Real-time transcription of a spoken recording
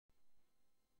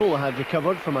had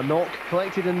recovered from a knock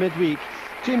collected in midweek.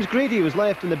 James Grady was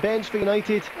left on the bench for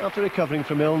United after recovering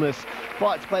from illness.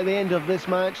 But by the end of this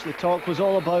match, the talk was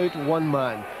all about one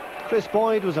man. Chris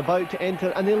Boyd was about to enter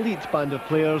an elite band of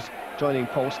players, joining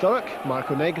Paul Sturrock,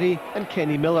 Marco Negri and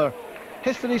Kenny Miller.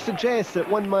 History suggests that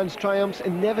one man's triumphs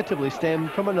inevitably stem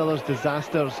from another's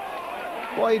disasters.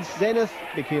 Boyd's zenith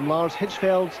became Lars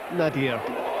Hitchfeld's nadir.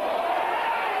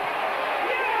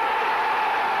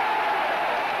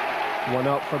 One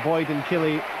up for Boyd and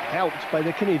Killie, helped by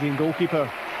the Canadian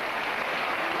goalkeeper.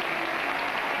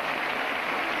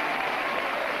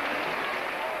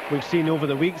 We've seen over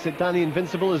the weeks that Danny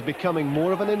Invincibile is becoming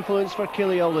more of an influence for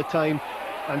Killie all the time.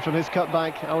 And from his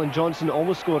cutback, Alan Johnston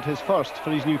almost scored his first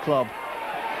for his new club.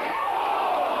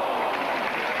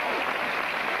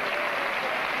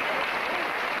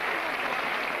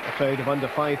 A crowd of under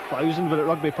 5,000 were at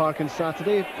Rugby Park on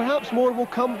Saturday. Perhaps more will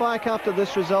come back after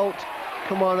this result.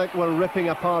 Kilmarnock were ripping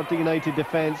apart the United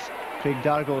defence. Craig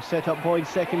Dargo set up Boyd's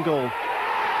second goal.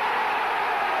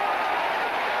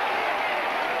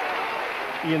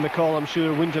 Ian McCall, I'm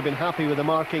sure, wouldn't have been happy with the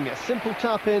marking. A simple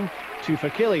tap-in, 2 for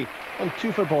Killie and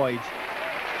 2 for Boyd.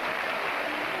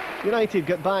 United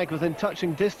got back within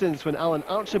touching distance when Alan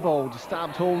Archibald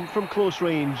stabbed home from close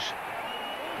range.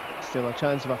 Still a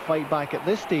chance of a fight back at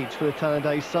this stage for the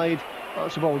Tannadice side.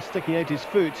 Archibald sticking out his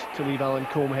foot to leave Alan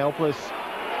Combe helpless.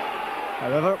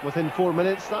 However, within 4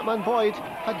 minutes, that man Boyd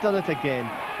had done it again.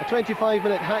 A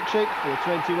 25-minute hat-trick for the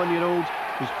 21-year-old,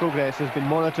 whose progress has been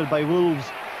monitored by Wolves.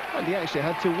 And he actually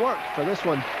had to work for this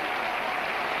one.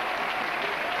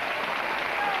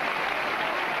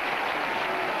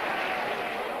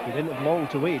 He didn't have long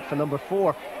to wait for number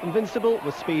 4. Invincibile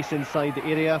with space inside the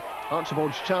area.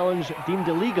 Archibald's challenge deemed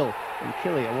illegal, and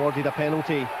Killie awarded a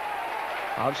penalty.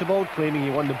 Archibald claiming he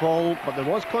won the ball, but there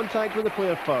was contact with the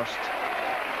player first.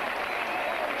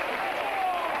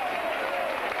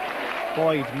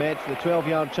 Boyd met the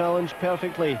 12-yard challenge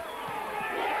perfectly.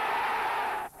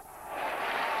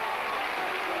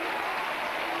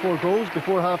 Four goals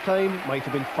before half-time, might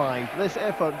have been 5. This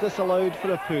effort disallowed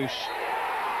for a push.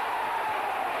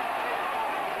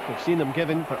 We've seen them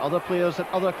given for other players at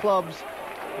other clubs,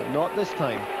 but not this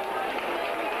time.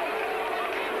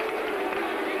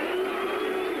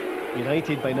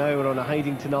 United by now are on a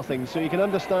hiding to nothing, so you can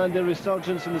understand their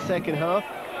resurgence in the second half.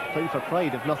 Playing for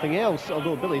pride if nothing else,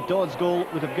 although Billy Dodds' goal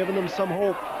would have given them some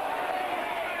hope.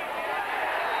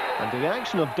 And the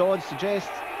reaction of Dodds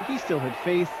suggests he still had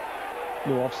faith.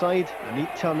 No offside, a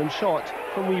neat turn and shot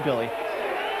from wee Billy.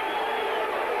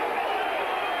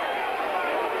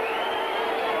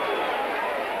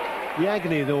 The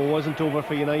agony, though, wasn't over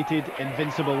for United.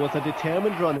 Invincibile with a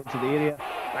determined run into the area,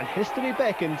 and history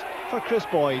beckoned for Chris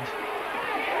Boyd.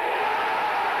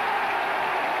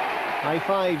 High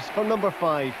fives for number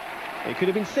 5. It could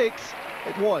have been 6.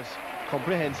 It was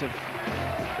comprehensive.